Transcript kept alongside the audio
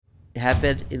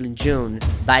happened in June.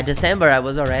 By December, I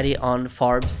was already on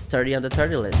Forbes 30 under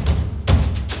 30 list.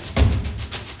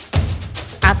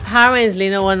 Apparently,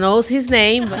 no one knows his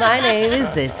name. But My name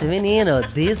is Esse Menino,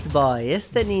 this boy,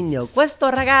 este niño,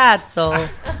 questo ragazzo.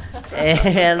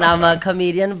 And I'm a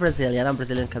comedian, Brazilian. I'm a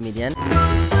Brazilian comedian.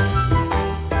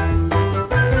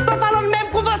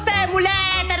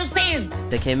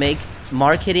 They can make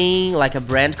marketing, like a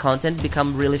brand content,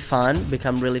 become really fun,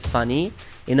 become really funny,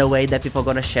 in a way that people are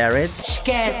gonna share it.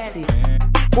 Esquece.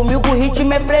 Comigo o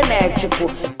ritmo é frenético.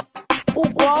 O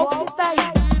golpe tá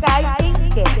aí, cai quem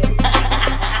quer.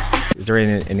 Is there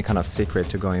any kind of secret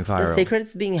to going viral? The secret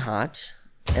is being hot,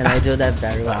 and I do that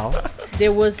very well.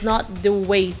 there was not the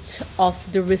weight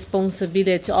of the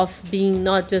responsibility of being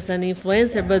not just an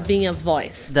influencer, but being a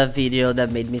voice. The video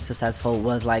that made me successful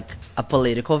was like a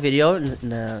political video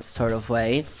in a sort of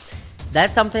way.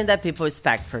 That's something that people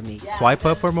expect from me. Swipe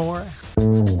up or more?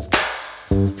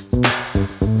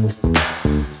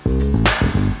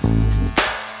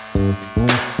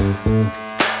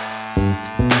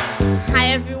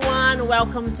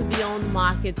 Welcome to Beyond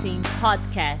Marketing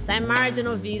Podcast. I'm Mara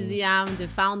Genovese. I'm the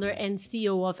founder and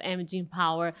CEO of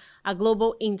Ep13, a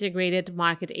global integrated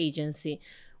market agency.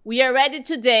 We are ready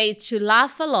today to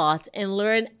laugh a lot and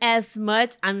learn as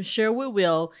much, I'm sure we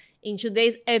will. In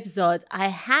today's episode, I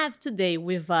have today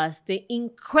with us the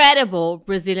incredible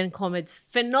Brazilian comedy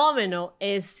phenomenon,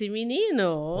 Esse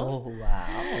Menino. Oh,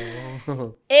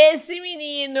 wow. Esse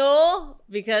Menino,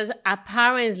 because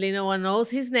apparently no one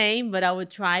knows his name, but I will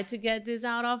try to get this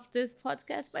out of this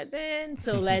podcast by then.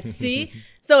 So let's see.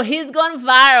 So he's gone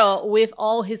viral with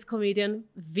all his comedian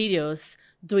videos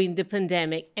during the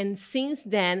pandemic. And since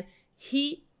then,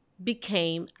 he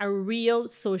became a real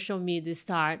social media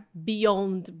star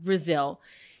beyond Brazil.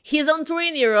 He's on tour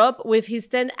in Europe with his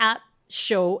stand-up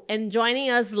show and joining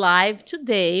us live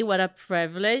today, what a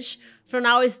privilege, from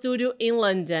our studio in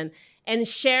London. And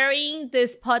sharing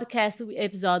this podcast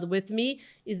episode with me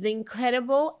is the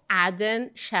incredible Adam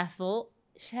Sheffield.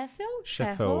 Sheffield.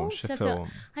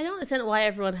 I don't understand why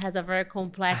everyone has a very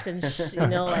complex and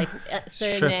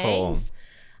surnames.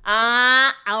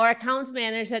 Our account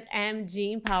manager at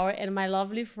Ep13, and my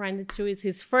lovely friend too, is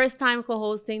his first time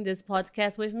co-hosting this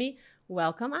podcast with me.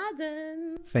 Welcome,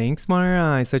 Adam. Thanks,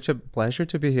 Mara. It's such a pleasure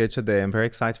to be here today. I'm very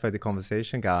excited for the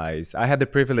conversation, guys. I had the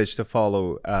privilege to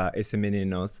follow Esse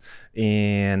Meninos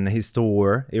in his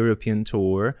tour, European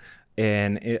tour.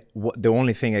 And the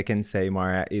only thing I can say,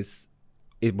 Mara, is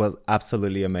it was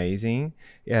absolutely amazing.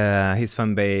 His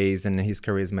fan base and his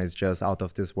charisma is just out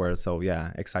of this world. So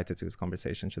yeah, excited to this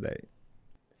conversation today.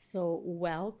 So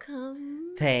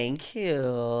welcome. Thank you.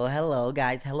 Hello,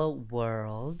 guys. Hello,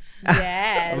 world.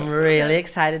 Yes. I'm really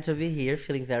excited to be here,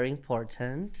 feeling very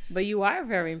important. But you are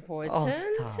very important. Oh,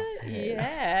 stop it.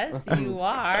 Yes, you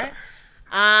are.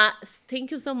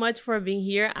 Thank you so much for being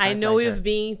here. I know pleasure. you've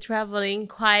been traveling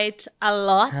quite a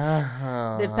lot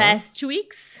the past 2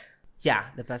 weeks. Yeah,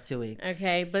 the past 2 weeks.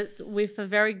 Okay, but with a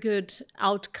very good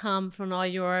outcome from all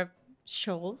your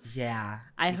shows. Yeah.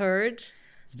 I heard.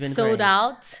 It's been sold great.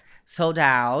 out. Sold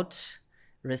out.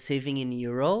 Receiving in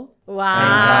euro.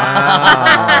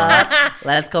 Wow.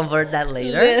 Let's convert that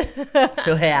later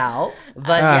to real.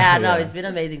 But it's been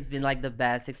amazing. It's been like the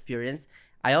best experience.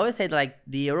 I always say like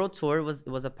the Euro tour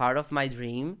was a part of my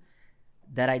dream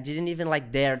that I didn't even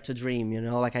like dare to dream, you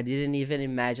know? Like I didn't even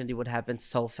imagine it would happen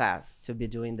so fast to be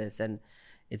doing this. And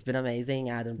it's been amazing.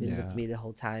 Adam been with me the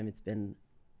whole time. It's been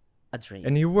a dream.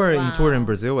 And you were in tour in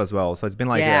Brazil as well. So it's been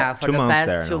like 2 months there. For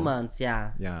the past 2 months,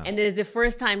 yeah. And it is the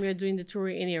first time you're doing the tour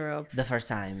in Europe. The first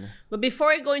time. But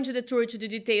before I go into the tour, to the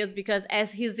details, because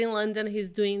as he's in London, he's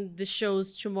doing the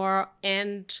shows tomorrow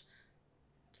and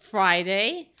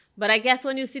Friday. But I guess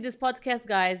when you see this podcast,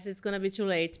 guys, it's going to be too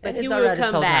late. But he will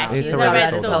come back. It's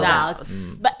already sold out.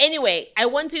 But anyway, I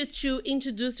want you to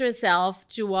introduce yourself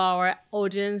to our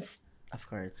audience. Of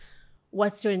course.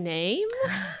 What's your name?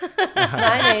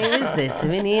 My name is Esse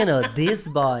Menino, this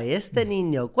boy, este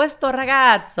niño, questo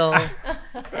ragazzo.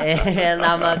 And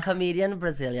I'm a comedian,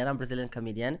 Brazilian. I'm a Brazilian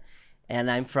comedian.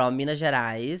 And I'm from Minas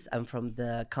Gerais. I'm from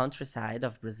the countryside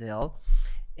of Brazil.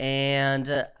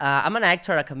 And I'm an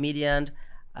actor, a comedian,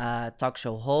 talk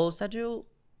show host. I do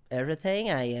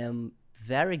everything. I am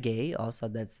very gay also.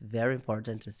 That's very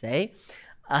important to say.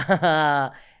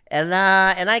 And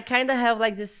I kind of have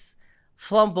like this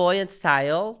flamboyant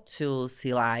style to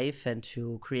see life and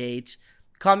to create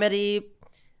comedy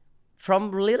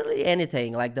from literally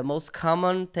anything, like the most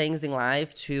common things in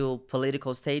life to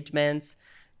political statements,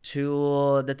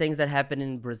 to the things that happen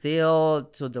in Brazil,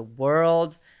 to the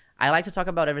world. I like to talk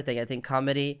about everything. I think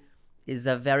comedy is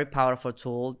a very powerful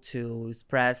tool to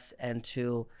express and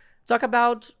to talk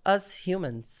about us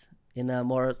humans in a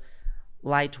more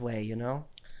light way, you know?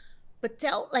 But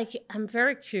tell, like, I'm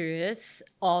very curious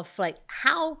of like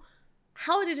how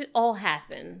did it all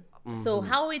happen? So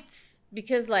how it's,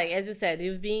 because like as you said,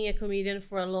 you've been a comedian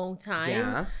for a long time,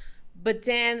 Yeah. but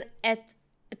then at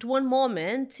one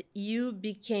moment you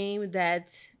became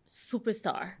that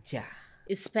superstar, Yeah.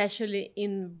 especially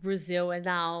in Brazil, and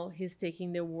now he's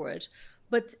taking the world.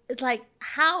 But it's like,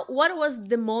 what was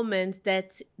the moment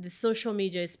that the social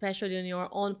media, especially on your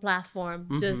own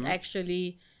platform, just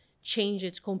actually changed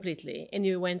it completely? And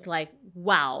you went like,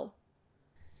 wow,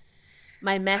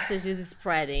 my message is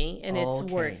spreading and it's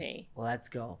Okay. working. Let's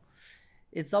go.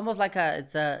 It's almost like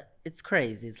it's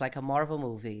crazy. It's like a Marvel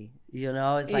movie, you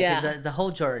know? It's like, Yeah. it's a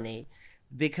whole journey.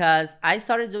 Because I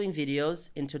started doing videos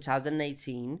in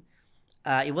 2018.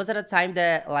 It was at a time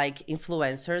that like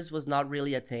influencers was not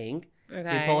really a thing.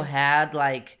 Okay. People had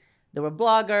like, there were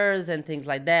bloggers and things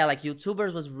like that. Like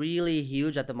YouTubers was really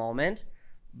huge at the moment.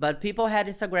 But people had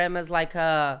Instagram as like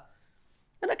an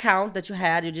account that you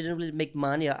had. You didn't really make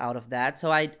money out of that.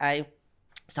 So I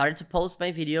started to post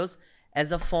my videos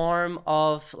as a form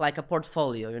of like a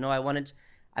portfolio. You know, I was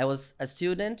a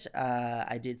student.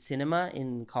 I did cinema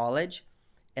in college.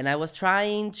 And I was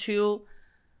trying to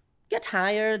get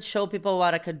hired, show people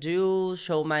what I could do,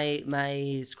 show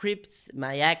my scripts,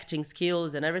 my acting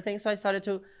skills and everything. So I started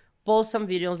to post some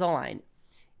videos online.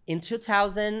 In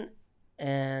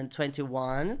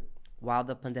 2021, while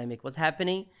the pandemic was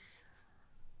happening,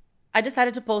 I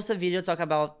decided to post a video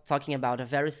talking about a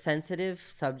very sensitive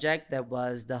subject that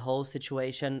was the whole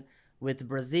situation with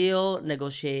Brazil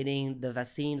negotiating the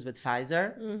vaccines with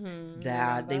Pfizer,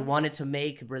 that they wanted to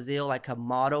make Brazil like a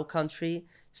model country,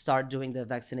 start doing the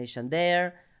vaccination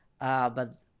there.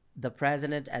 But the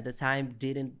president at the time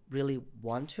didn't really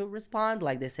want to respond.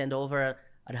 Like they sent over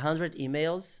 100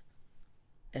 emails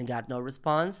and got no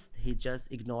response. He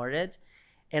just ignored it.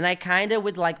 And I kind of,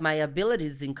 with like my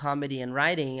abilities in comedy and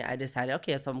writing, I decided,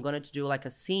 okay, so I'm going to do like a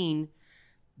scene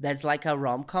that's like a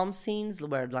rom-com scenes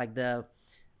where like the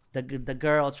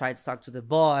girl tries to talk to the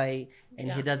boy and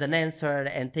he doesn't answer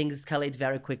and things escalate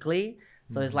very quickly.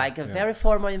 So it's like a very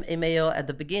formal email at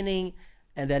the beginning,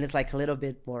 and then it's like a little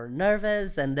bit more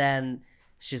nervous, and then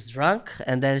she's drunk,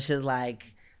 and then she's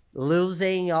like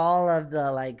losing all of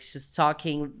the, like she's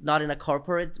talking not in a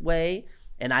corporate way.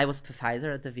 And I was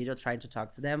Pfizer at the video trying to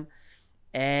talk to them.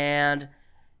 And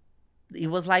it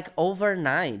was like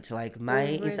overnight. Like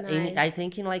I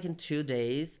think in 2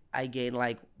 days, I gained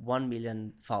like 1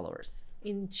 million followers.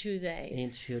 In 2 days. In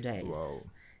 2 days. Whoa.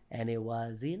 And it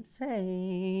was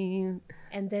insane.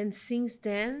 And then since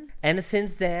then? And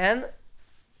since then,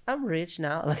 I'm rich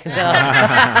now. Like, no.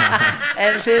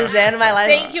 And since then, my life...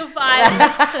 Thank you, Five.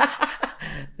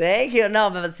 Thank you. No,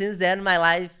 but since then, my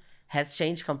life has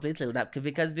changed completely.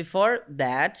 Because before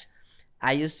that,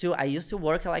 I used to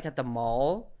work like at the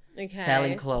mall,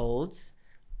 selling clothes.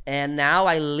 And now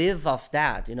I live off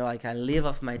that. You know, like I live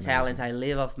off my talent. I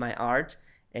live off my art.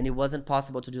 And it wasn't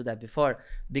possible to do that before.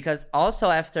 Because also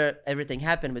after everything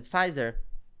happened with Pfizer,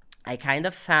 I kind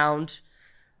of found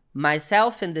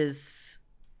myself in this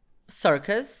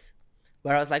circus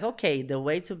where I was like, okay, the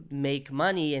way to make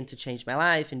money and to change my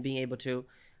life and being able to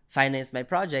finance my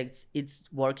projects, it's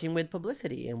working with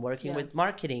publicity and working with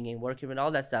marketing and working with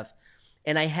all that stuff.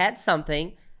 And I had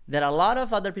something that a lot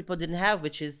of other people didn't have,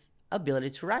 which is ability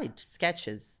to write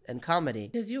sketches and comedy.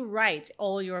 Because you write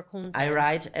all your content. I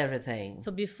write everything.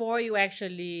 So before you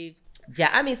actually... Yeah,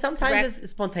 I mean, sometimes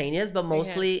it's spontaneous, but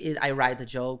mostly I write the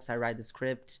jokes, I write the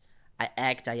script, I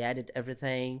act, I edit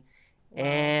everything. Wow.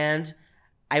 And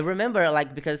I remember,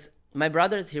 like, because my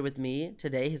brother is here with me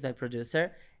today, he's my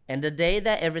producer. And the day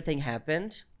that everything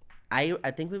happened, I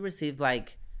think we received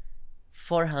like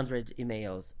 400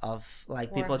 emails of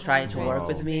like people trying to work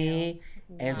with me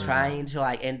and trying to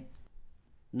like, and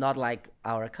not like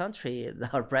our country,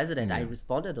 our president, I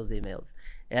responded to those emails.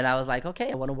 And I was like,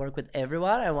 okay, I want to work with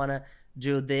everyone. I want to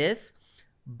do this.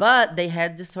 But they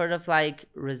had this sort of like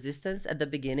resistance at the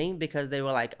beginning because they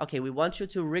were like, okay, we want you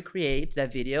to recreate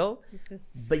that video.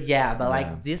 But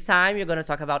like this time you're going to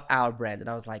talk about our brand. And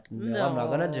I was like, no, I'm not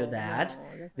going to do that.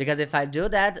 Because if I do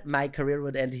that, my career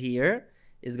would end here.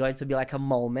 It's going to be like a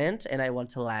moment and I want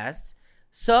to last.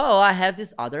 So I have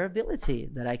this other ability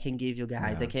that I can give you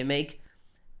guys. I can make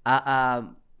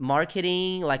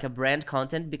marketing, like a brand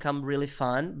content, become really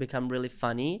fun, become really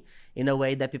funny in a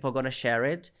way that people are going to share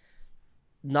it.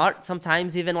 Not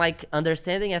sometimes even like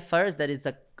understanding at first that it's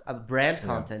a brand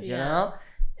content, you know?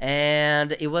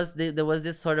 And there was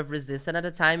this sort of resistance at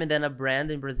the time. And then a brand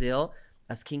in Brazil,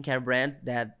 a skincare brand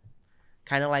that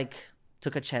kind of like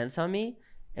took a chance on me.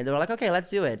 And they were like, okay, let's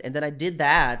do it. And then I did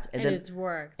that. And then it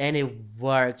worked. And it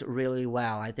worked really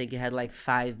well. I think it had like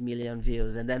 5 million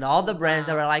views. And then all the brands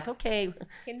that were like, okay,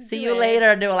 Can see do you it.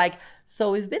 later. They were like,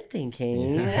 so we've been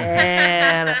thinking.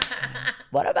 And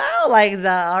what about like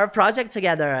our project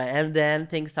together? And then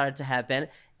things started to happen.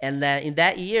 And then in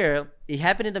that year, it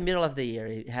happened in the middle of the year.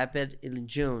 It happened in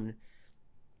June.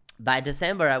 By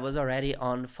December, I was already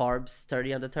on Forbes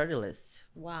 30 under 30 list.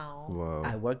 Wow. Whoa.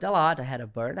 I worked a lot. I had a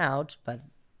burnout, but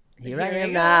here I Here am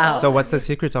you go. now. So what's the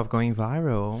secret of going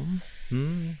viral?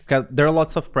 'Cause there are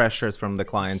lots of pressures from the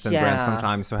clients and brands Yeah.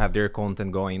 sometimes to have their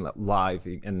content going live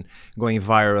and going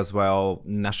viral as well,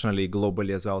 nationally,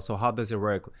 globally as well. So how does it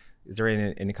work? Is there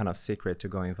any kind of secret to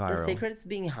going viral? The secret is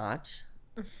being hot.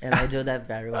 And I do that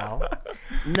very well.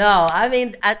 No, I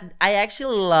mean, I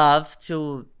actually love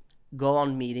to go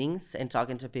on meetings and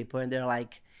talking to people, and they're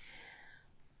like,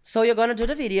 so you're gonna do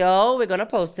the video, we're gonna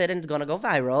post it, and it's gonna go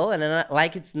viral, and then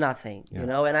like it's nothing, you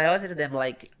know. And I always say to them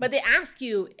like, But they ask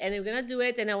you, and you're gonna do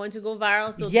it, and I want to go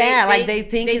viral. So yeah, like they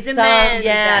think it's some, demand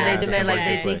yeah, that. they demand like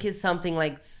they Yeah. think it's something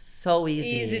like so easy,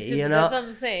 Easy to you do. know. That's what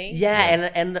I'm saying. Yeah,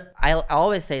 and I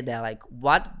always say that like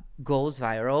what goes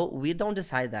viral, we don't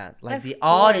decide that. Like Of the course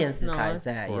audience not. decides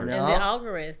that, you Of know. And the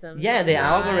algorithm. Yeah, the right?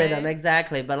 algorithm,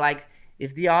 exactly. But like,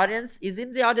 if the audience is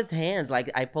in the audience hands, like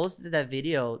I posted that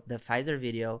video, the Pfizer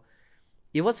video,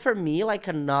 it was for me like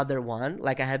another one.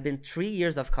 Like I had been 3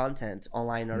 years of content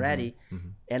online already,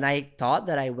 and I thought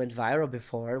that I went viral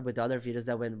before with other videos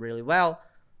that went really well,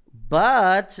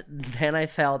 but then I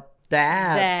felt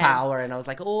that power, and I was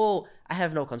like, oh, I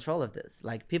have no control of this.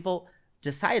 Like people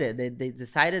decided, they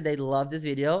decided they love this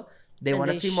video, they And want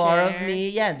to they see more of shared. me.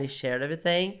 Yeah, they shared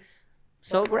everything.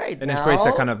 So great. And it creates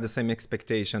a kind of the same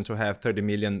expectation to have 30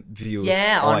 million views.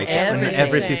 Yeah, on like, everything.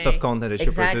 every piece of content that you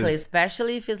Exactly, produce.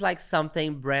 especially if it's like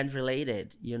something brand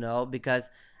related, you know, because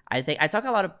I think I talk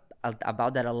a lot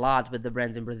about that a lot with the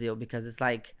brands in Brazil, because it's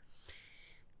like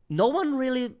no one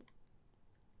really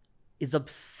is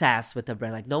obsessed with the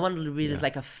brand. Like no one really is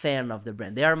like a fan of the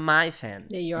brand. They are my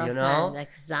fans. Yeah, you're you a know? fan,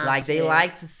 exactly. Like they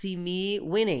like to see me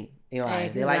winning in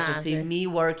life. They like to see Exactly. me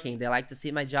working. They like to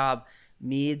see my job,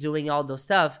 me doing all those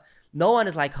stuff. No one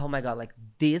is like, oh my god, like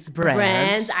this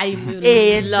brand I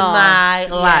it's love. my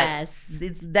life.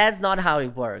 Yes. That's not how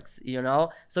it works, you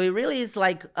know. So it really is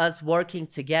like us working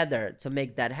together to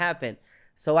make that happen.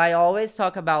 So I always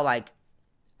talk about like,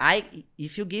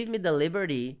 if you give me the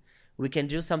liberty, we can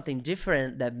do something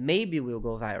different that maybe will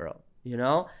go viral, you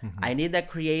know. I need that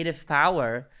creative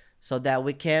power so that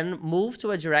we can move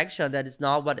to a direction that is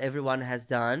not what everyone has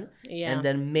done. Yeah. And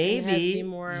then It has to maybe, be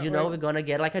more you know, or- we're going to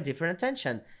get like a different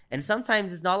attention. And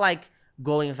sometimes it's not like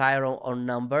going viral on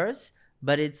numbers,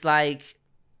 but it's like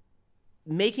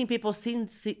making people see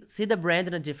the brand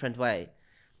in a different way.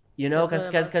 You know, That's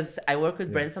what I'm because I work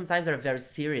with brands sometimes that are very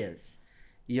serious.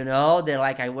 You know, they're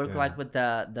like, I work like with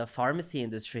the pharmacy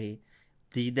industry.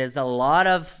 There's a lot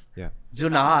of do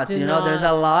nots, Do you know, there's a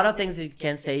nots. lot of things you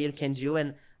can say, you can do,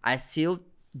 and I still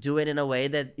do it in a way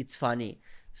that it's funny.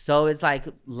 So it's like,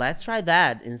 let's try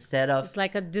that instead of It's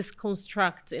like a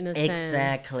disconstruct in a sense.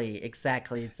 exactly.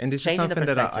 It's And this is changing the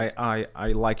something that perspective.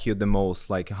 I like you the most,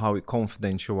 like how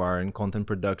confident you are in content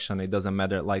production. It doesn't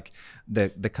matter like the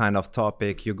kind of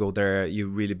topic you go there, you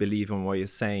really believe in what you're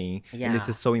saying. And this Yeah.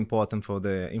 is so important for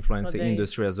the influencer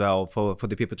industry as well, for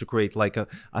the people to create like a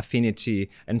affinity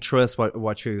and trust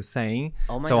what you're saying.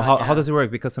 Oh my so God, how does it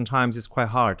work? Because sometimes it's quite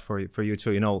hard for you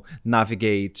to, you know,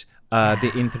 navigate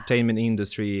the entertainment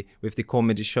industry with the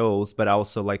comedy shows, but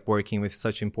also like working with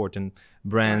such important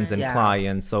brands and Yeah.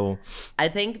 clients. So I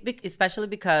think especially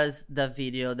because the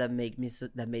video that made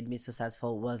me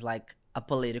successful was like a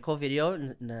political video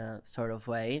in a sort of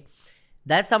way.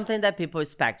 That's something that people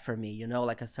expect from me, you know,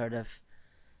 like a sort of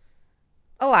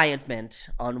alignment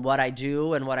on what I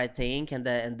do and what I think, and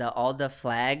the all the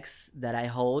flags that I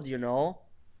hold, you know,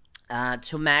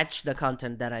 to match the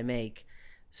content that I make.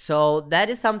 So that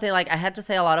is something like I had to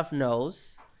say a lot of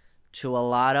no's to a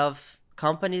lot of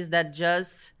companies that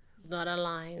just Not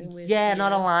aligned with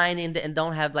not aligning and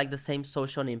don't have like the same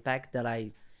social impact that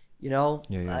I, you know,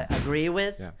 agree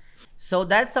with. Yeah. So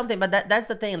that's something, but that's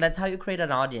the thing. That's how you create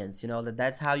an audience, you know,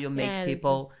 that's how you make Yes.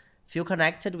 people feel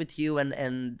connected with you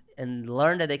and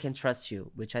learn that they can trust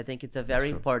you, which I think it's a very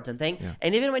important thing. Yeah.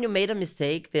 And even when you made a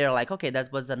mistake, they're like, okay,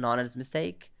 that was an honest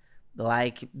mistake.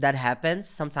 Like that happens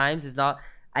sometimes. It's not,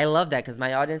 I love that because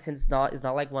my audience is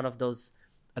not like one of those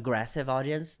aggressive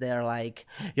audience. They're like,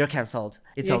 you're canceled,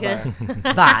 it's You over,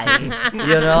 bye,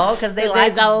 you know, because they But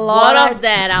like there's a lot what of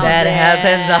that out that there.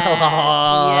 happens a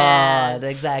lot. Yes.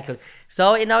 Exactly.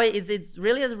 So you know, it's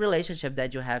really a relationship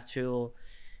that you have to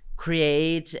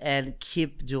create and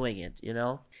keep doing it, you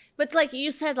know? But like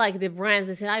you said, like the brands,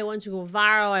 they said, I want to go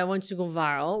viral, I want to go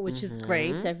viral, which is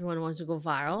great. Everyone wants to go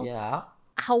viral. Yeah.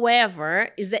 However,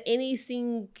 is there anything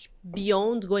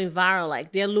beyond going viral? Like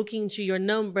they're looking to your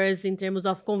numbers in terms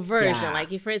of conversion. Yeah.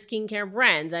 Like if you're a skincare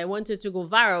brand, I wanted to go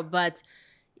viral, but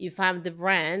if I'm the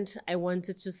brand, I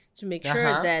wanted to make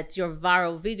sure that your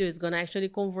viral video is going to actually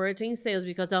convert in sales,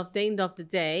 because at the end of the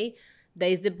day,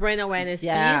 there is the brand awareness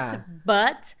piece,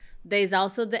 but there's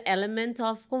also the element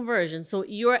of conversion. So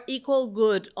you're equal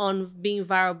good on being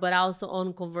viral, but also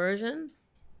on conversion.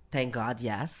 Thank God,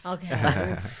 yes.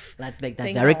 Okay. Let's make that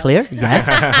Thank very God. clear. Yes.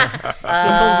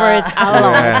 Converts a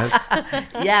lot. Yes.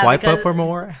 Yeah. Swipe up because for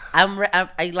more.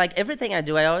 I like everything I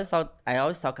do. I always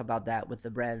talk about that with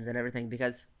the brands and everything,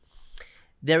 because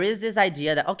there is this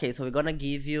idea that, okay, so we're gonna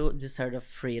give you this sort of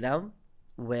freedom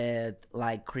with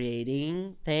like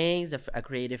creating things, a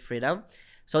creative freedom.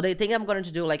 So they think I'm going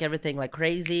to do like everything like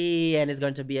crazy and it's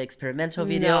going to be an experimental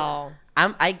video.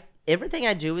 No. Everything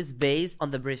I do is based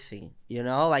on the briefing, you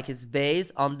know, like it's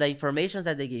based on the information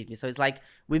that they give me. So it's like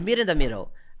we meet in the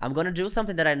middle. I'm going to do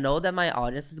something that I know that my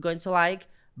audience is going to like,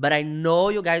 but I know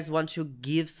you guys want to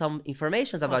give some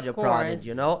information about your product,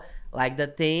 you know, like the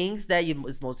things that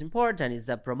is most important is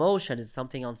a promotion, is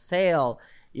something on sale,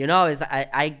 you know, is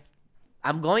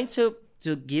I'm going to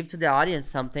give to the audience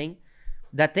something,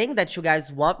 the thing that you guys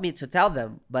want me to tell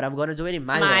them, but I'm going to do it in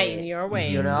my way. In your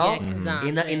way. You know? Yeah,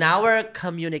 exactly. In our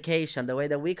communication, the way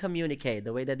that we communicate,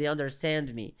 the way that they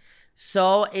understand me.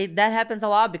 So that happens a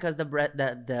lot because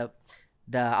the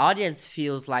audience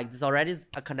feels like there's already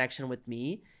a connection with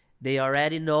me. They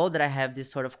already know that I have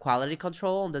this sort of quality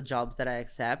control on the jobs that I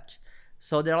accept.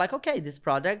 So they're like, okay, this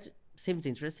product seems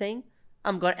interesting.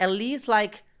 I'm going to at least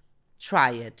like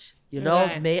try it. You know,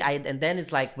 and then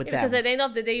it's like with them. Because at the end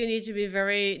of the day, you need to be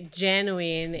very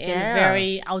genuine and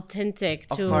very authentic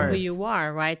to who you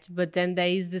are, right? But then there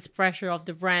is this pressure of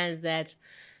the brands that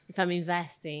if I'm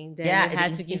investing, then you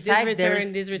have to give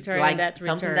this return, like and that return.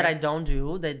 Something that I don't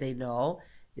do that they know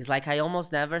is like I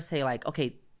almost never say like,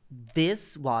 okay,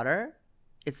 this water,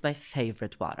 it's my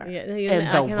favorite water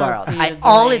in the world. I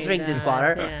only drink this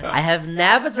water. Yeah. I have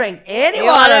never drank any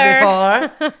water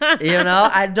before. You know,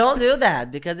 I don't do that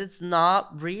because it's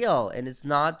not real and it's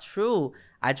not true.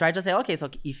 I try to say, okay, so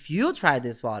if you try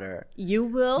this water, you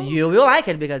will like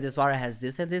it because this water has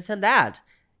this and this and that.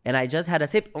 And I just had a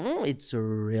sip. It's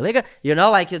really good. You know,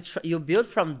 like you build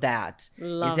from that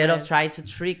instead of trying to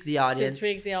trick the audience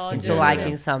into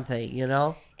liking something, you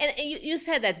know? And you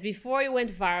said that before you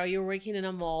went viral, you were working in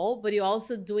a mall, but you're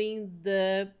also doing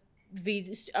the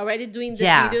videos,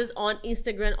 videos on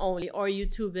Instagram only or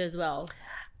YouTube as well.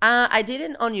 I did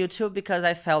it on YouTube because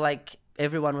I felt like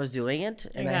everyone was doing it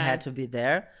and I had to be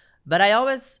there. But I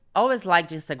always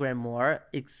liked Instagram more,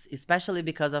 especially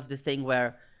because of this thing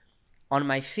where on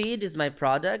my feed is my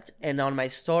product and on my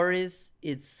stories,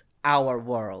 it's our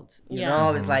world. You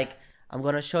know, it's like, I'm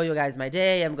going to show you guys my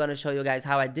day. I'm going to show you guys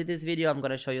how I did this video. I'm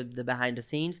going to show you the behind the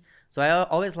scenes. So I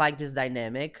always like this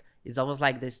dynamic. It's almost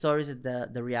like the stories is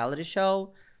the reality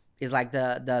show. It's like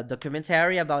the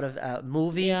documentary about a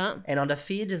movie. Yeah. And on the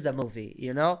feed is the movie,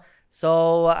 you know?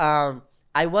 So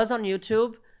I was on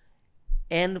YouTube.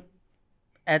 And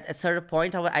at a certain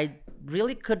point, I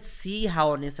really could see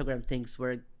how on Instagram things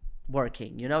were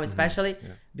working, you know? Especially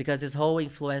because this whole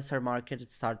influencer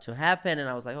market started to happen. And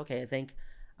I was like, okay, I think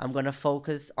I'm going to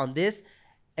focus on this.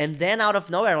 And then out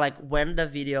of nowhere, like when the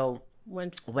video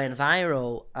went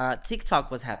viral,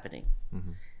 TikTok was happening.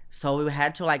 So we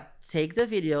had to like take the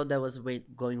video that was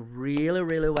going really,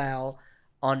 really well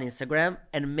on Instagram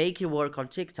and make it work on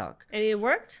TikTok. And it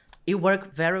worked? It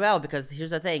worked very well because here's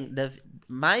the thing.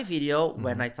 My video,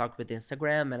 when I talked with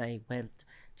Instagram and I went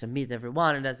to meet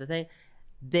everyone, and that's the thing,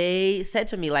 they said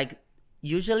to me like,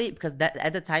 usually, because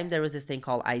at the time there was this thing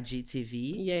called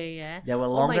IGTV. Yeah. There were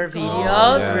longer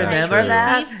videos. Remember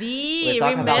that? IGTV.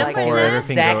 Remember like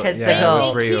decades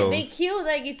ago. They killed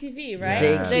IGTV, right?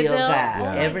 They killed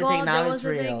that. Everything now is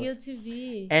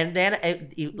real. And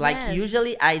then,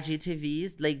 usually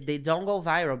IGTVs, like they don't go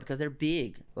viral because they're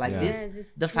big. Like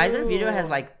the Pfizer video has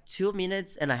like 2.5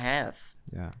 minutes.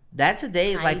 Yeah. That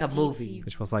today is like a movie.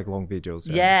 Which was like long videos.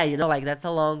 Yeah, you know, like that's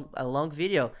a long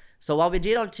video. So what we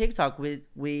did on TikTok,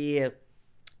 we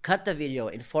cut the video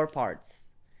in 4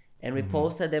 parts and we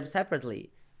posted them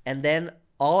separately. And then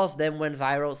all of them went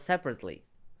viral separately.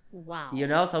 Wow. You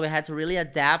know, so we had to really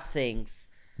adapt things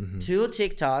to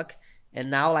TikTok. And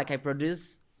now like I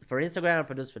produce for Instagram, I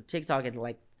produce for TikTok, and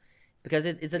like, because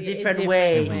it's a different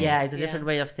way. Yeah, it's a different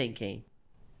way of thinking.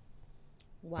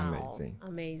 Wow.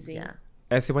 Amazing. Yeah.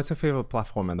 Esse, what's your favorite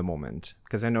platform at the moment?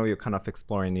 Because I know you're kind of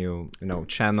exploring new,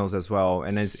 channels as well,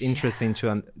 and it's interesting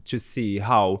to see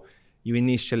how you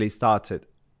initially started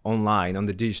online on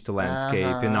the digital landscape,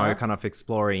 and now you're kind of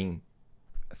exploring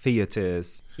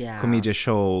theaters, comedy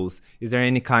shows. Is there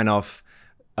any kind of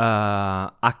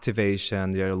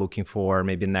activation you're looking for,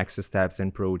 maybe next steps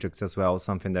and projects as well,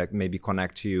 something that maybe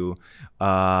connect you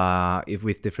if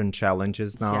with different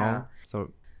challenges now?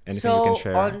 So anything you can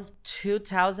share? On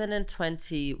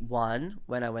 2021,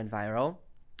 when I went viral,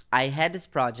 I had this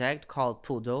project called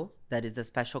Poodle, that is a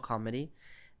special comedy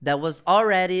that was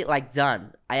already like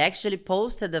done. I actually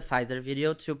posted the Pfizer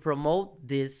video to promote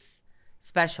this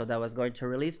special that I was going to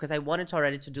release because I wanted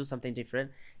already to do something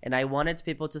different, and I wanted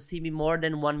people to see me more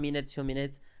than 1 minute, 2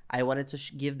 minutes. I wanted to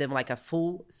give them like a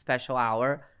full special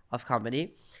hour of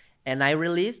comedy. And I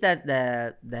released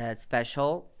that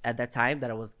special at that time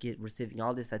that I was receiving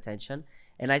all this attention,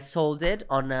 and I sold it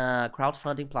on a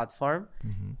crowdfunding platform.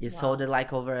 It sold it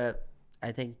like over,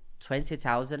 I think,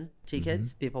 20,000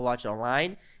 tickets. People watch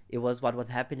online. It was what was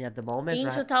happening at the moment.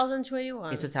 In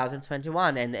 2021. In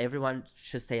 2021, and everyone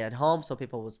should stay at home, so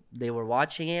they were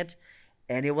watching it,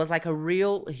 and it was like a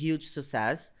real huge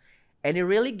success, and it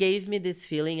really gave me this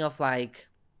feeling of like,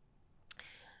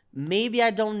 maybe I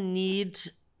don't need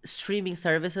streaming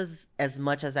services as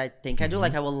much as I think I do.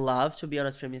 Like, I would love to be on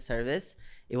a streaming service.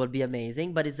 It would be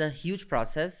amazing, but it's a huge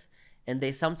process, and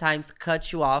they sometimes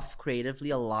cut you off creatively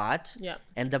a lot. Yeah.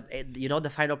 And the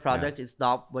final product is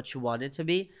not what you want it to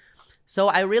be. So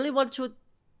I really want to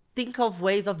think of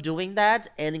ways of doing that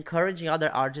and encouraging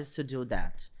other artists to do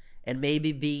that, and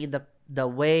maybe being the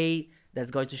way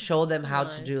that's going to show them how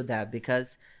to do that,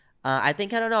 because I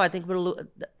think we're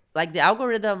like, the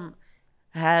algorithm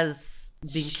has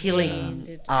been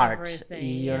killing art,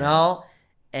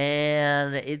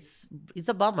 and it's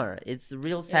a bummer. It's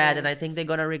real sad, and I think they're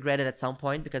gonna regret it at some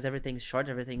point, because everything's short,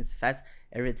 everything's fast,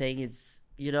 everything is,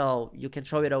 you can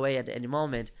throw it away at any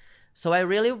moment. So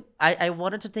I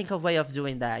wanted to think of a way of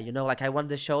doing that, like I want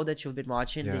the show that you've been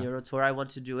watching, the Euro Tour, I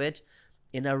want to do it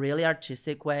in a really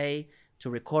artistic way, to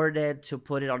record it, to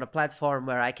put it on a platform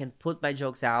where I can put my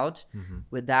jokes out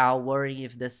without worrying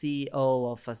if the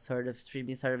CEO of a sort of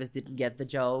streaming service didn't get the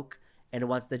joke and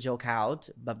wants the joke out,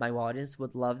 but my audience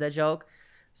would love the joke.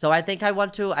 So I think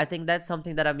that's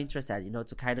something that I'm interested in,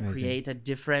 to kind of create a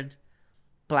different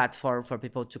platform for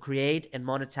people to create and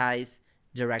monetize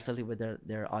directly with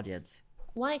their audience.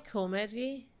 Why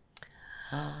comedy?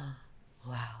 Wow.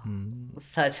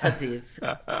 Such a deep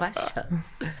question.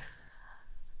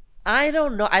 I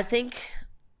don't know. I think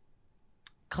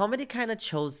comedy kind of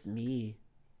chose me.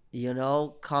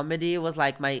 Comedy was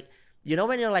like when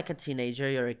you're like a teenager,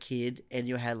 you're a kid, and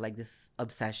you had like this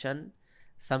obsession.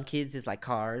 Some kids is like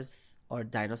cars or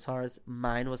dinosaurs.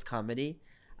 Mine was comedy.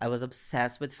 I was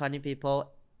obsessed with funny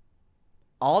people.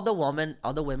 All the women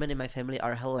in my family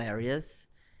are hilarious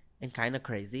and kind of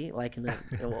crazy, like in a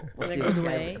good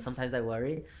way. Sometimes I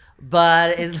worry,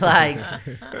 but it's like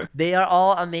they are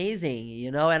all amazing,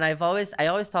 And I always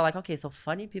thought like, okay, so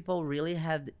funny people really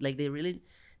have like, they really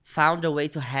found a way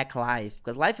to hack life,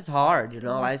 because life is hard,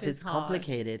 life is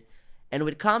complicated. And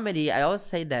with comedy, I always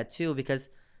say that too, because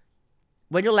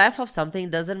when you laugh off something,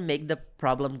 it doesn't make the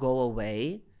problem go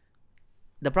away.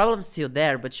 The problem's still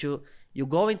there, but you're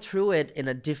going through it in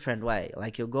a different way.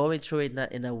 Like, you're going through it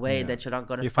in a way that you're not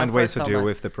going to suffer. You find ways to deal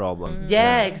with the problem.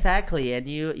 Yeah, exactly. And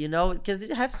because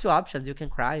you have two options. You can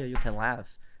cry or you can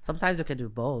laugh. Sometimes you can do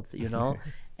both,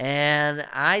 And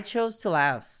I chose to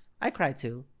laugh. I cry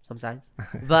too sometimes.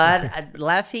 But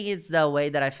laughing is the way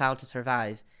that I found to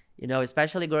survive.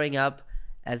 Especially growing up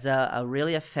as a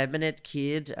really effeminate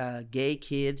kid, a gay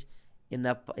kid in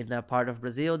a part of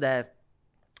Brazil that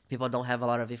people don't have a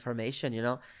lot of information,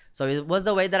 So it was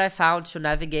the way that I found to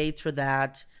navigate through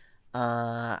that.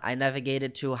 I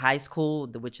navigated to high school,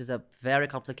 which is a very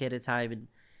complicated time in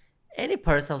any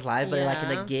person's life, but like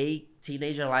in a gay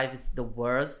teenager life, it's the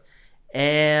worst.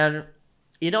 And,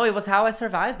 it was how I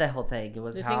survived that whole thing. It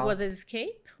was Do you think it was an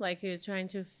escape? Like, you're trying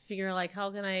to figure like, how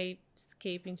can I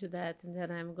escape into that, and then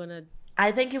I'm going to...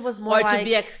 I think it was more or to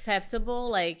be acceptable,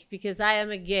 like, because I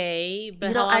am a gay,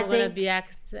 but how I'm gonna be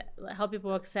how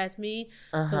people accept me.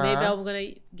 So maybe I'm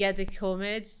gonna get the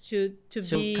comedy to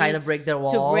be kind of break their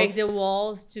walls. To break the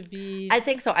walls, to be. I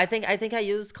think so. I think I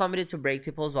use comedy to break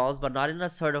people's walls, but not in a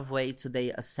sort of way to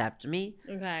they accept me.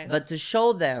 Okay. But to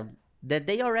show them that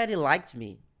they already liked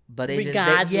me, but they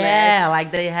regardless.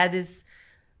 Like they had this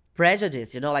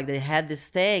prejudice, like they had this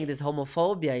thing, this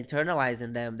homophobia internalized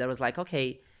in them. That was like,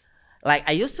 okay. Like,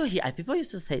 I used to hear, people used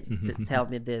to say, tell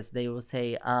me this. They will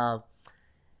say, let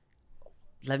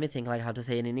me think like how to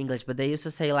say it in English, but they used to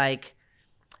say like,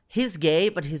 he's gay,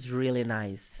 but he's really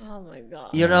nice. Oh my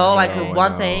god. You know, like Oh,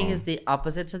 one no. thing is the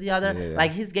opposite to the other. Yeah.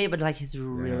 Like he's gay, but like he's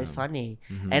really Yeah. funny.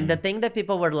 And the thing that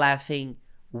people were laughing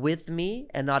with me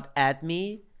and not at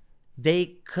me,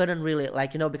 they couldn't really,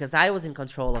 like, you know, because I was in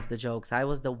control of the jokes. I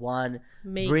was the one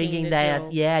Making bringing the that,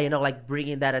 jokes. yeah, you know, like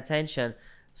bringing that attention.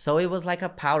 So it was like a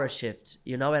power shift,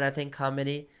 you know. And I think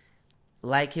comedy,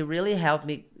 like, it really helped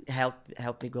me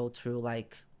go through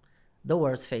like the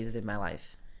worst phases in my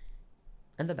life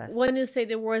and the best. When you say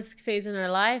the worst phase in our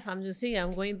life, I'm just saying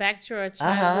I'm going back to our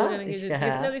childhood and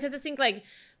yeah. because I think like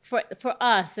for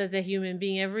us as a human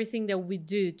being, everything that we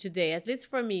do today, at least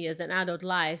for me as an adult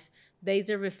life,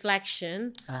 there's a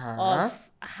reflection of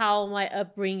how my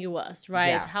upbringing was, right?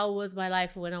 Yeah. How was my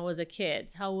life when I was a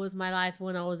kid? How was my life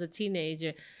when I was a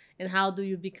teenager? And how do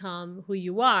you become who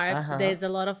you are? There's a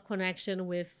lot of connection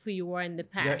with who you were in the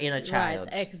past. Your inner child.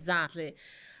 Right, exactly.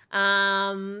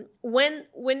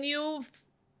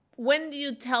 When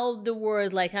you tell the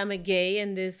world like I'm a gay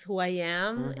and this is who I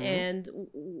am, and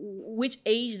which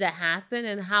age that happened,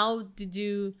 and how did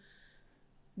you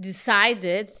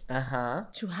decided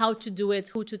to how to do it,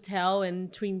 who to tell,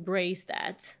 and to embrace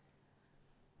that?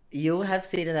 You have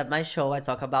seen it at my show. I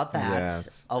talk about that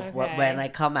Yes. of when I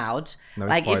come out. No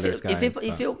like spoilers,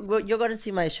 if you're gonna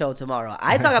see my show tomorrow,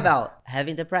 I talk about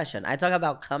having depression. I talk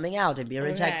about coming out and being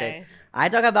rejected. Okay. I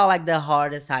talk about like the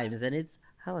hardest times, and it's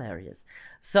hilarious.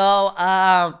 So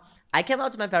I came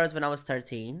out to my parents when I was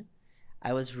 13.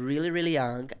 I was really, really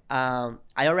young. I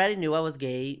already knew I was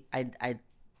gay. I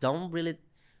don't really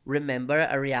remember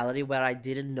a reality where I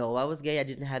didn't know I was gay. I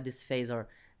didn't have this phase or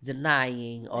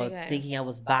denying or thinking I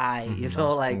was bi, you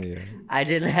know, like I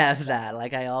didn't have that.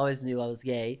 Like I always knew I was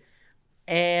gay.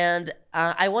 And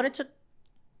I wanted to,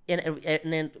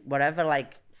 and then whatever,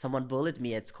 like someone bullied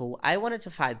me at school, I wanted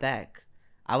to fight back.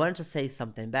 I wanted to say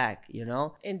something back, you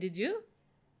know? And did you?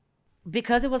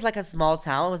 Because it was like a small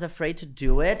town, I was afraid to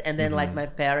do it. And then like my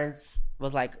parents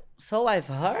was like, so I've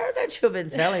heard that you've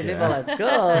been telling people at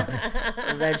school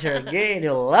that you're gay and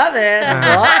you love it.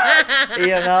 What? You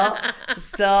know?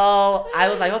 So I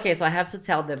was like, okay, so I have to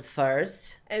tell them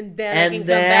first. And then I can come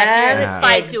back here and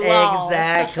fight you all.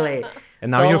 Exactly. And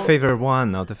now So- your favorite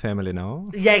one of the family, no?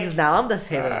 Yeah, now I'm the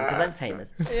favorite because I'm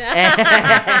famous.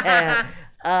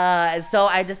 So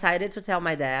I decided to tell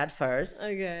my dad first.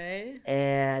 Okay.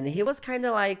 And he was kind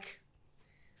of like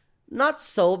not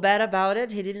so bad about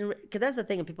it. He didn't, because that's the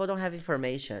thing, people don't have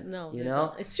information. No, you they know.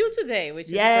 don't. It's true today, which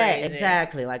is Yeah, crazy.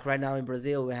 exactly. Like right now in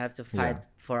Brazil, we have to fight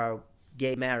for our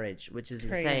gay marriage, which is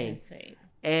insane. Insane.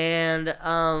 And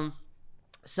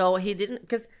so he didn't,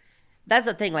 because that's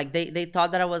the thing. Like they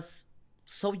thought that I was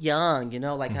so young, you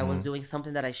know, like I was doing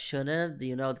something that I shouldn't,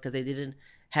 you know, because they didn't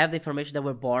have the information that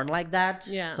we're born like that.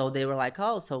 Yeah. So they were like,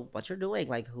 oh, so what you're doing?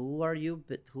 Like, who are you?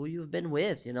 Who you've been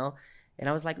with? You know? And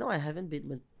I was like, no, I haven't been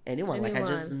with anyone. Like I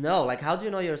just know. Like, how do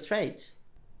you know you're straight?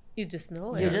 You just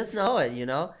know it. You just know it, you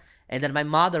know? And then my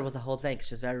mother was the whole thing.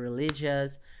 She's very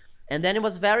religious. And then it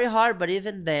was very hard. But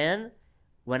even then,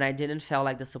 when I didn't feel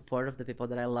like the support of the people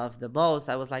that I loved the most,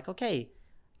 I was like, okay,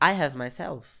 I have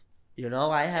myself. You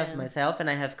know, I have myself and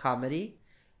I have comedy.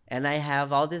 And I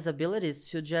have all these abilities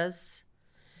to just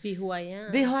be who I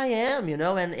am. be who I am, you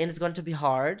know? And it's going to be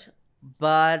hard.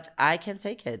 But I can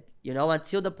take it, you know,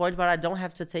 until the point where I don't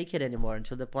have to take it anymore.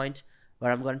 Until the point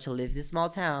where I'm going to leave this small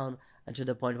town. Until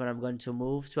the point where I'm going to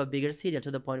move to a bigger city,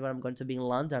 until the point where I'm going to be in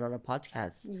London on a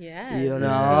podcast. Yes. You know?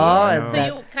 Yeah. And So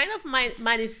that- you kind of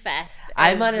manifest.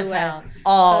 I as manifest well.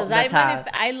 all 'Cause the time.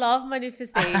 I love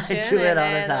manifestation. I do it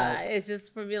all the and, time. It's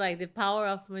just for me like the power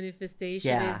of manifestation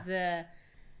Yeah. is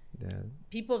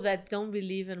people that don't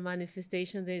believe in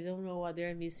manifestation, they don't know what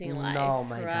they're missing in life. No,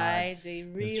 my right? God. They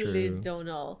That's really true. don't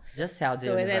know. Just how the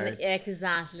So then universe.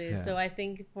 exactly. Yeah. So I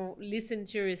think for listening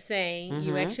to you saying,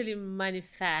 you actually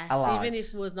manifest, A lot. even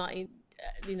if it was not in,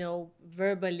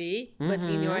 verbally, but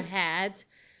in your head.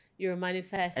 You're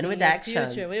manifesting And with your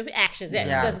actions. future with actions. Yeah,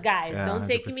 Yeah. because guys, Yeah, don't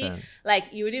take me 100%. like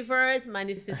universe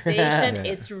manifestation.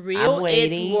 Yeah. It's real. I'm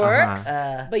waiting. It works,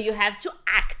 Uh, but you have to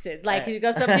act it. Like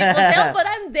because some people say, "Oh, but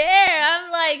I'm there."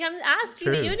 I'm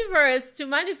asking the True. universe to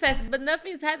manifest, but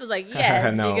nothing's happened. Like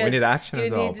yes, No, we because need action you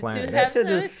as well, need plan. to You have need to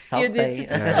do you need to something. do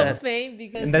Yeah. something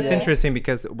because And that's Yeah. interesting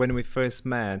because when we first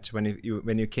met, when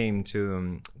you came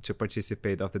to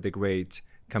participate of the Great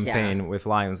campaign with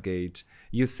Lionsgate,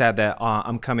 you said that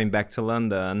I'm coming back to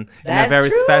London in a That's very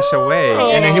true. special way,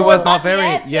 and he Oh, was not not very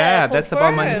yet, that's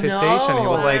about confirmed. manifestation. He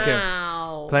was like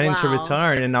Wow. planning to Wow.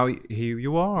 return, and now here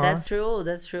you are. That's true.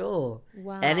 That's true.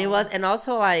 Wow. And it was, and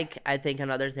also like I think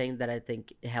another thing that I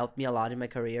think helped me a lot in my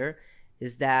career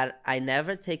is that I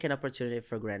never take an opportunity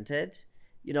for granted.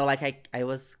 you know, like I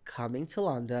was coming to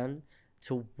London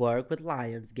to work with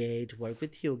Lionsgate, work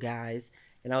with you guys.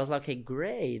 And I was like, okay,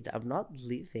 great. I'm not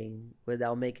leaving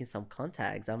without making some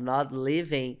contacts. I'm not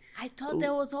leaving. I thought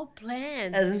that was all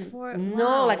planned And before. no,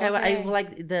 Wow, like I okay.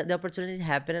 like the opportunity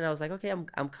happened, and I was like, okay,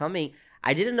 I'm coming.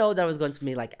 I didn't know that I was going to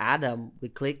meet like Adam. We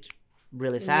clicked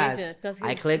really fast. Imagine, 'cause I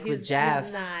he's- clicked with he's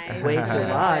Jeff nice. way too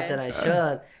much, and I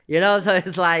should, you know. So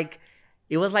it's like,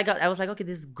 it was like I was like, okay,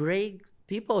 there's great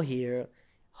people here,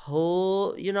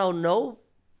 who know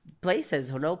places,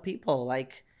 who know people,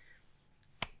 like.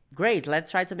 Great, let's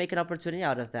try to make an opportunity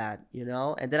out of that, you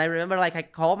know? And then I remember, like, I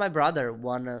called my brother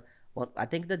I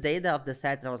think the day of the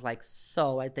set, and I was like,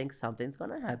 so I think something's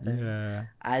gonna happen. Yeah.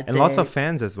 I And lots of think-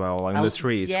 fans as well on the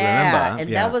streets, yeah, remember?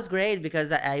 and that was great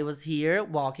because I was here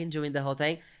walking, doing the whole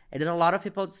thing. And then a lot of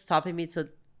people stopping me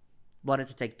wanted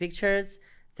to take pictures,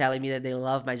 telling me that they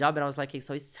love my job. And I was like, okay,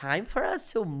 so it's time for us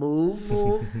to move.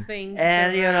 Things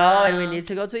And, and we around. need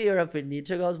to go to Europe. We need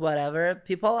to go whatever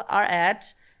people are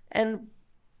at and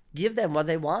give them what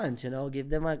they want, give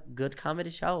them a good comedy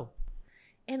show.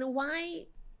 And why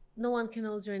no one can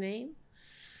know your name?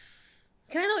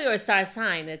 Can I know your star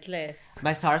sign at least?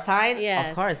 My star sign? Yes.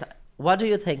 Of course. What do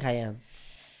you think I am?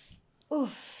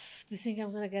 Oof, do you think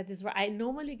I'm gonna get this right? I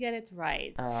normally get it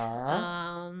right.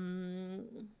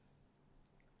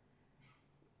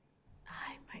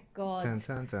 Oh my god. Dun,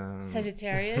 dun, dun.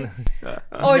 Sagittarius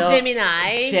or No,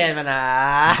 Gemini?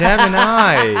 Gemini.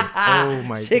 Gemini. Oh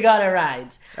my She got it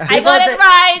right. I got it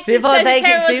right.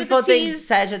 Sagittarius with People the think T's.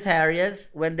 Sagittarius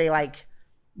when they like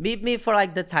meet me for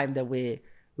like the time that we've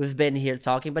been here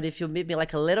talking. But if you meet me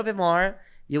like a little bit more,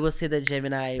 you will see the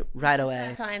Gemini right away.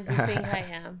 What time do you think I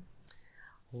am?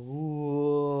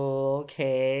 Ooh,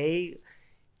 okay.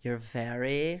 You're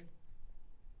very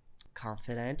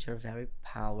confident. You're very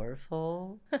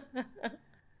powerful.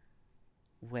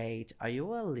 Wait, are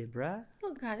you a Libra?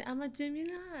 Oh god, I'm a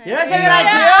Gemini. You're a Gemini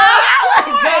too?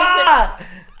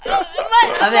 Oh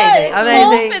my god!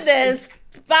 Amazing. Confidence,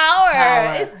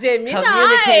 power. It's Gemini.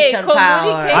 Communication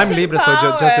power. I'm Libra, so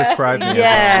just describe me. as well.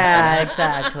 Yeah,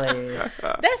 exactly.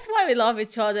 That's why we love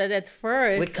each other at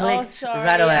first. We clicked sorry,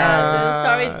 right away.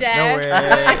 Sorry, No Jeff. way.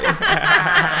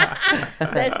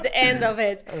 That's the end of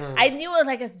it. I knew it was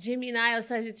like a Gemini or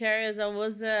Sagittarius. I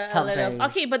was a Something. little...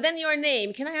 Okay, but then your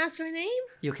name. Can I ask your name?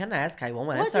 You can ask. I won't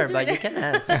What answer, is your but you name? can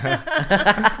ask.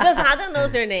 Does Adam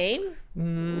knows your name?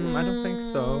 I don't think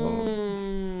so.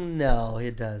 No, he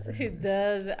doesn't. He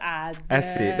does, Adam.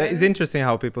 Esse. That is interesting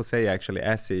how people say actually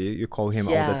Esse. You call him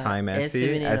all the Yeah, time Esse Esse.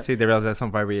 Menino. Esse. There are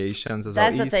some variations as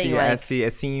That's well. the thing, Esse, like- Esse,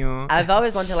 Essinho. I've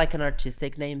always wanted like an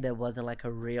artistic name that wasn't like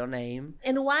a real name.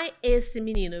 And why Esse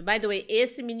Menino? By the way,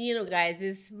 Esse Menino, guys,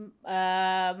 is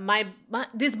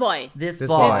this boy. This This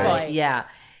boy. boy. Yeah.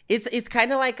 It's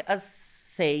kind of like a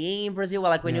saying in Brazil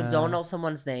where like when you Yeah. don't know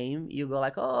someone's name, you go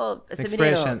like, oh, esse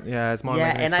Expression. menino. Yeah, it's more Yeah,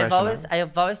 like an and expression.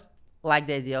 I've always liked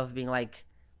the idea of being like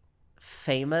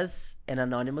famous and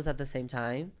anonymous at the same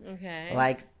time. Okay.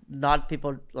 Like not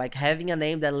people like having a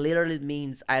name that literally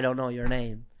means I don't know your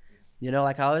name.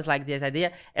 Like I always like this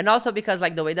idea. And also because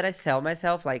like the way that I sell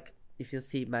myself, like if you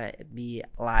see me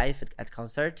live at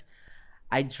concert,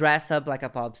 I dress up like a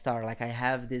pop star. Like I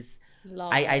have this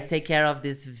Love I it. take care of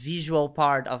this visual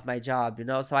part of my job,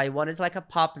 so I wanted like a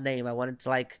pop name. I wanted to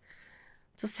like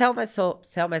to sell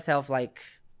myself like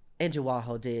Andy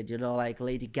Warhol did, like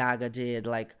Lady Gaga did,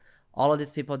 like all of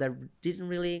these people that didn't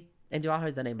really, Andy Warhol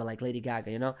is the name, but like Lady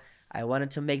Gaga, I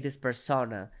wanted to make this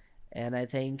persona, and I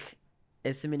think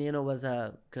Esse Menino was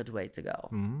a good way to go.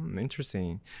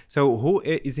 Interesting. So who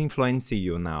is influencing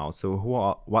you now? So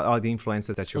what are the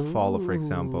influencers that you follow, for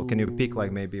example? Can you pick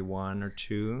like maybe one or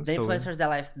two? The influencers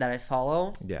that I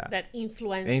follow, Yeah. That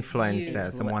influence Influence, you.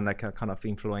 someone that can kind of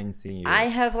influencing you. I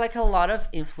have like a lot of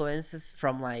influences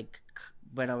from like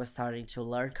when I was starting to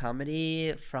learn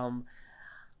comedy, from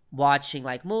watching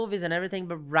like movies and everything.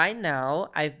 But right now,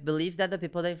 I believe that the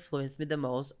people that influence me the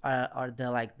most are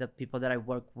the people that I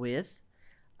work with.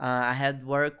 I had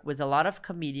worked with a lot of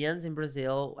comedians in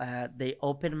Brazil. They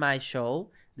opened my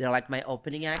show. They're like my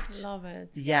opening act. Love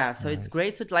it. Yeah, so it's Nice.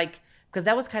 great to like, because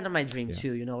that was kind of my dream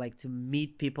too, like to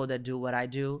meet people that do what I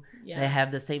do. Yeah. They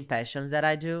have the same passions that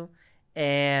I do.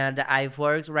 And I've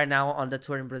worked right now on the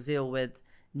tour in Brazil with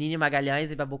Nini Magalhães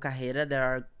and Babu Carreira. There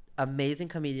are amazing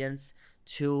comedians,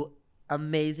 two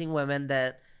amazing women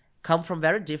that come from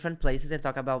very different places and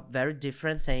talk about very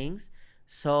different things.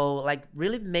 So like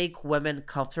really make women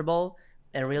comfortable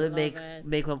and really Love it.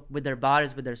 make them with their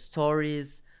bodies, with their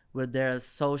stories, with their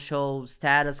social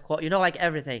status, like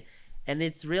everything. And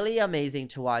it's really amazing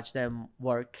to watch them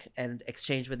work and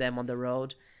exchange with them on the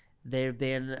road. They've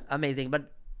been amazing.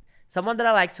 But Someone that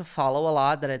I like to follow a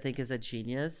lot, that I think is a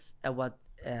genius at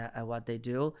what they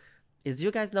do, is,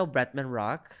 you guys know Bretman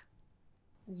Rock?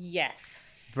 Yes.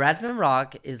 Bretman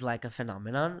Rock is like a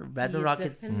phenomenon. Bretman Rock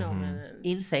is phenomenon.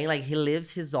 insane. Like, he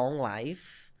lives his own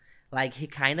life. Like, he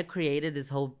kind of created this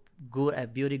whole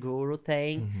beauty guru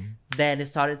thing. Then it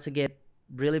started to get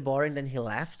really boring. Then he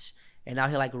left, and now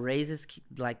he like raises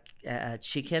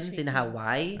chickens in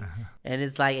Hawaii, and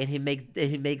it's like, and he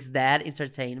makes that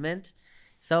entertainment.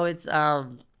 So it's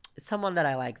someone that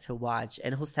I like to watch,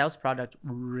 and who sells product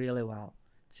really well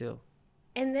too.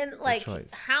 And then like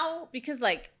choice. how, because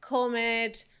like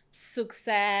Comet,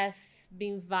 success,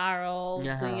 being viral,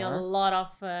 doing a lot of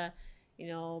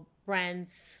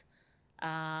brands,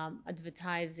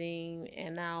 advertising,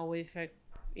 and now with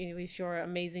your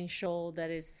amazing show that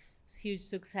is huge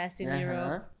success in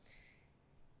Europe.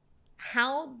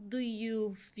 How do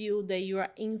you feel that you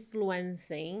are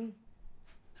influencing?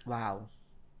 Wow.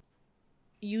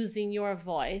 Using your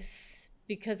voice,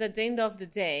 because at the end of the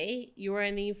day, you're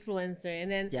an influencer. And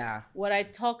then what I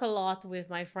talk a lot with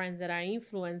my friends that are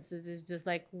influencers is just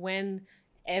like, when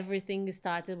everything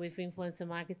started with influencer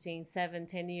marketing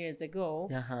 7-10 years ago,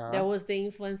 there was the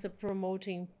influencer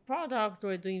promoting products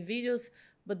or doing videos,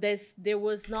 but there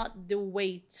was not the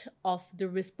weight of the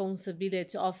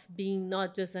responsibility of being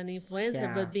not just an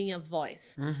influencer, but being a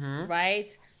voice,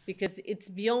 right? Because it's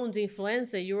beyond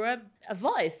influencer. You're a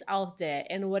voice out there,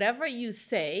 and whatever you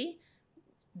say,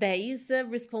 there is a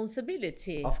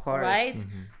responsibility, of course, right?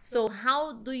 So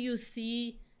how do you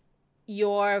see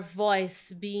your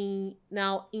voice being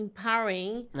now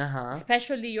empowering,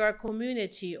 especially your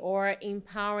community, or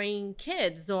empowering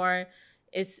kids? Or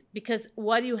is because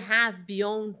what you have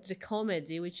beyond the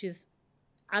comedy, which is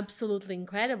absolutely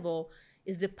incredible,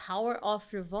 is the power of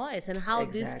your voice, and how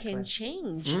this can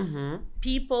change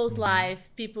people's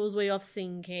life, people's way of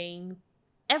thinking,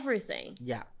 everything.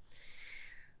 Yeah.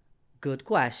 Good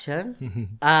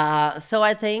question. So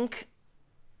I think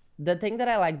the thing that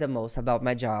I like the most about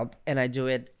my job, and I do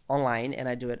it online and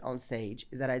I do it on stage,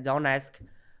 is that I don't ask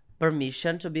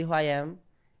permission to be who I am.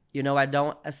 I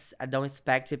don't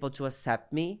expect people to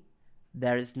accept me.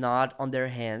 That is not on their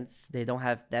hands. They don't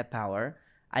have that power.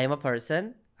 I am a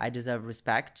person. I deserve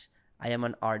respect. I am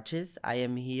an artist. I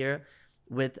am here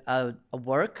with a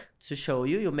work to show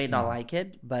you. You may not like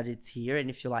it, but it's here. And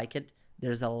if you like it,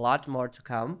 there's a lot more to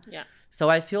come. Yeah. So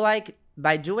I feel like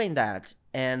by doing that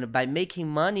and by making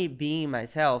money being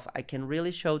myself, I can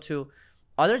really show to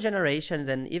other generations,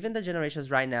 and even the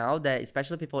generations right now, that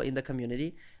especially people in the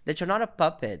community, that you're not a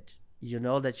puppet,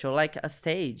 that you're like a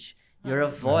stage. You're a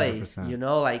voice,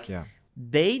 100%.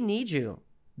 They need you.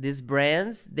 These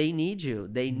brands, they need you.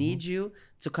 They need you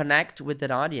to connect with an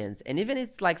audience. And even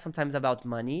it's like sometimes about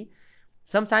money.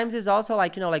 Sometimes it's also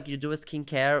like, like you do a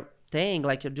skincare thing,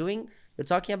 like you're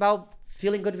talking about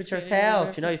feeling good with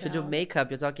yourself. If you do makeup,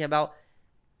 you're talking about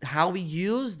how we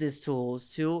use these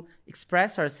tools to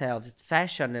express ourselves,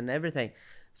 fashion and everything.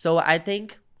 So I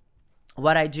think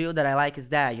what I do that I like is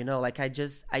that, like I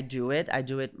do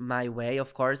it my way.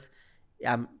 Of course,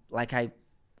 I'm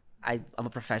a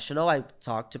professional. I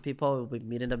talk to people. We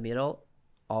meet in the middle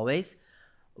always.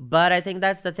 But I think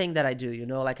that's the thing that I do,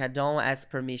 like I don't ask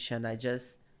permission. I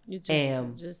just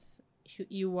am. Just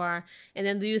you are. And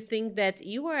then do you think that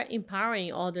you are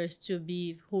empowering others to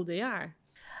be who they are?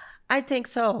 I think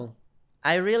so.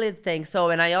 I really think so.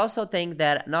 And I also think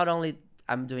that not only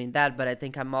I'm doing that, but I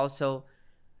think I'm also,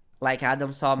 like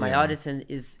Adam saw, my audience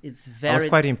it's very... I was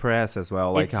quite impressed as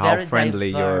well, like how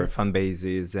friendly your diverse. fan base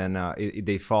is, and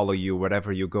they follow you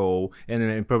wherever you go,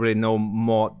 and probably know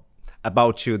more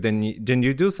about you than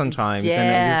you do sometimes.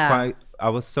 And it's quite, I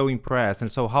was so impressed. And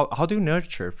so how do you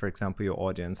nurture, for example, your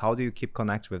audience? How do you keep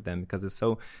connect with them? Because it's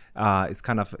so it's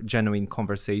kind of genuine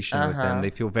conversation with them. They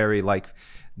feel very like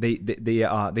they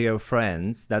are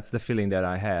friends. That's the feeling that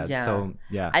I had. So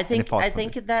I think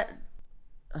that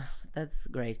that's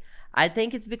great. I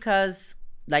think it's because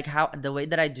like how the way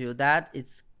that I do that,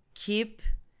 it's keep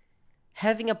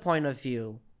having a point of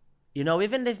view.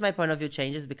 Even if my point of view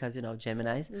changes because,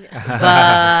 Geminis.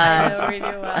 But, really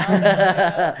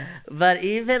well. But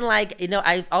even like,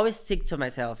 I always stick to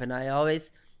myself, and I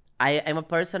am a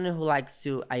person who likes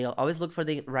to, I always look for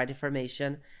the right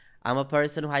information. I'm a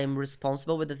person who I am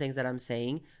responsible with the things that I'm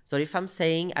saying. So if I'm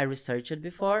saying, I research it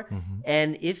before,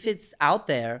 and if it's out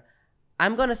there,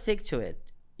 I'm going to stick to it.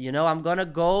 I'm going to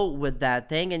go with that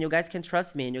thing, and you guys can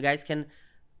trust me, and you guys can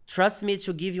trust me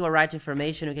to give you a right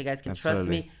information. You guys can trust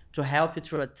me to help you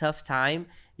through a tough time.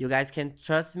 You guys can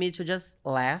trust me to just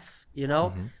laugh,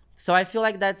 So I feel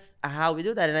like that's how we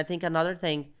do that. And I think another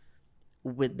thing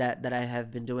with that I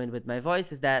have been doing with my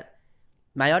voice is that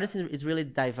my audience is really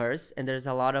diverse, and there's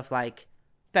a lot of like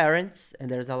parents, and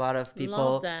there's a lot of people,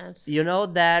 Love that. you know,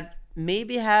 that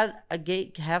maybe have a gay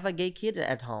kid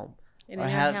at home, And or you're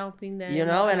have, helping them. you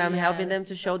know, and to- I'm helping them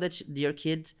to yes. show that your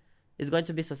kid is going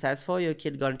to be successful, your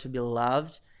kid going to be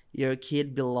loved, your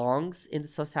kid belongs in the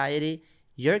society,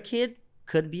 your kid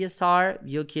could be a star,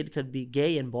 your kid could be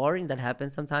gay and boring. That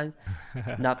happens sometimes.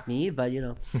 Not me, but you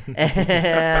know.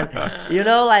 And you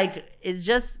know, like, it's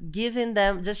just giving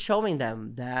them, just showing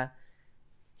them that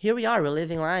here we are, we're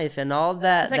living life, and all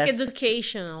that. It's like that's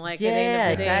education, like yeah, at the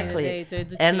end of the exactly. day, to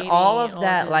And educating all of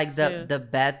that, audience like too. the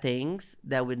bad things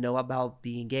that we know about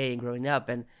being gay and growing up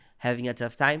and having a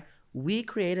tough time, we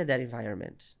created that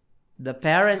environment. The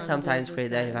parents sometimes create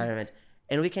that 100%. environment,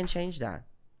 and we can change that.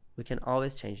 We can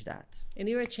always change that. And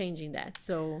you are changing that,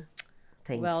 so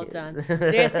Thank well you. done.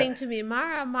 They're saying to me,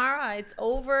 Mara, it's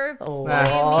over 40 Oh. minutes.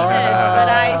 But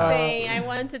I say, I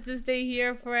wanted to stay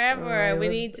here forever.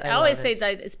 I always say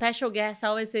that special guests, I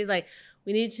always say, like,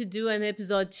 we need to do an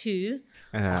episode 2.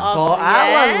 Yeah. Oh, I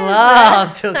Yes.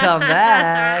 would love to come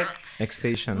back. Next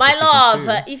station. My for season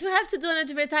love, 2. if you have to do an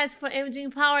advertisement for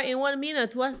MG Power in 1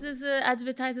 minute, what's this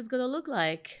advertisement going to look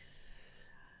like?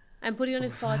 I'm putting you on the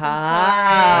spot. I'm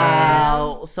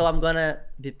sorry. Wow. So I'm gonna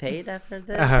be paid after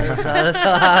this?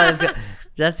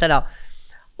 Just to know.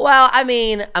 Well, I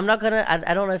mean, I'm not gonna,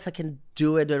 I don't know if I can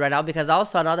do it right now, because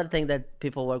also another thing that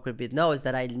people work with me know is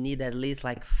that I need at least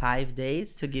like 5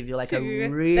 days to give you like a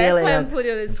really That's why I'm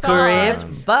putting you on the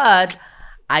script. spot. But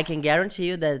I can guarantee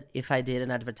you that if I did an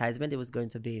advertisement, it was going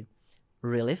to be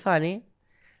really funny,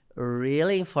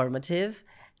 really informative,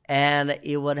 and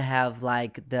it would have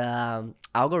like the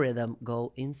algorithm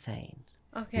go insane.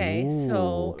 Okay, Ooh,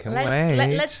 so can't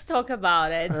wait. let's talk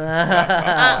about it.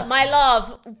 My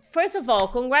love, first of all,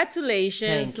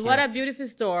 congratulations. Thank What you. a beautiful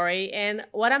story, and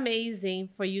what amazing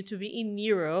for you to be in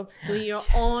Europe doing your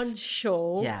own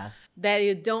show. Yes. That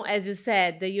you don't, as you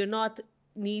said, that you're not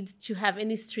need to have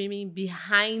any streaming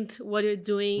behind what you're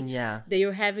doing. Yeah. That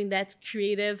you're having that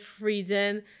creative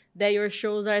freedom, that your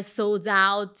shows are sold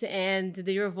out, and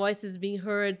that your voice is being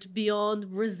heard beyond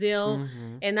Brazil.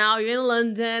 Mm-hmm. And now you're in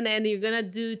London, and you're gonna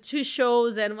do 2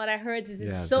 shows, and what I heard is Yeah,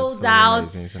 it's it's sold absolutely out.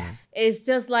 amazing, isn't it? It's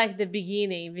just like the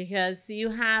beginning, because you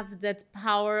have that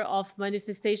power of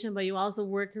manifestation, but you also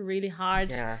work really hard.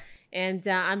 Yeah. And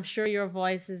I'm sure your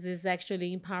voice is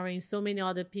actually empowering so many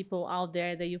other people out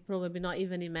there that you probably not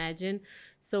even imagine.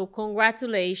 So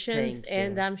congratulations. Thank you.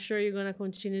 And I'm sure you're going to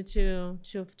continue to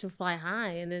fly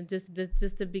high. And then just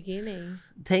the beginning.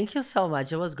 Thank you so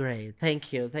much. It was great.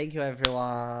 Thank you. Thank you,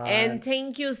 everyone. And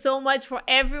thank you so much for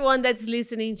everyone that's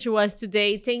listening to us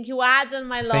today. Thank you, Adam,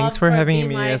 my love. Thanks for having being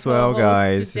me my as well, co-host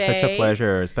guys. It's such a today.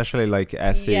 pleasure, especially like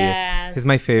Esse. Yes, He's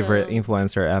my favorite so-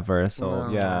 influencer ever. So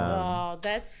Wow. yeah, Oh,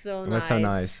 that's so it nice. was so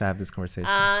nice to have this conversation.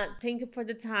 Thank you for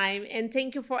the time, and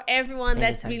thank you for everyone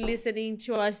that's been Anytime. listening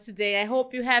to us today. I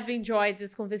hope you have enjoyed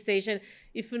this conversation.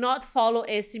 If you not follow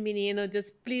Esse Menino, just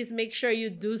please make sure you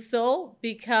do so,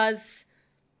 because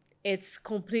it's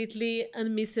completely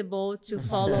unmissable to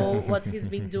follow what he's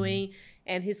been doing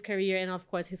and his career, and of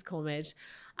course his comedy.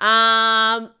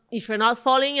 If you're not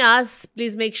following us,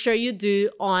 please make sure you do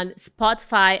on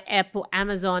Spotify, Apple,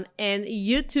 Amazon, and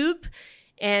YouTube.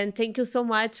 And thank you so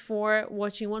much for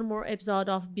watching one more episode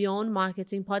of Beyond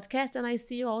Marketing Podcast. And I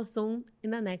see you all soon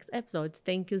in the next episode.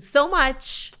 Thank you so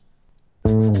much.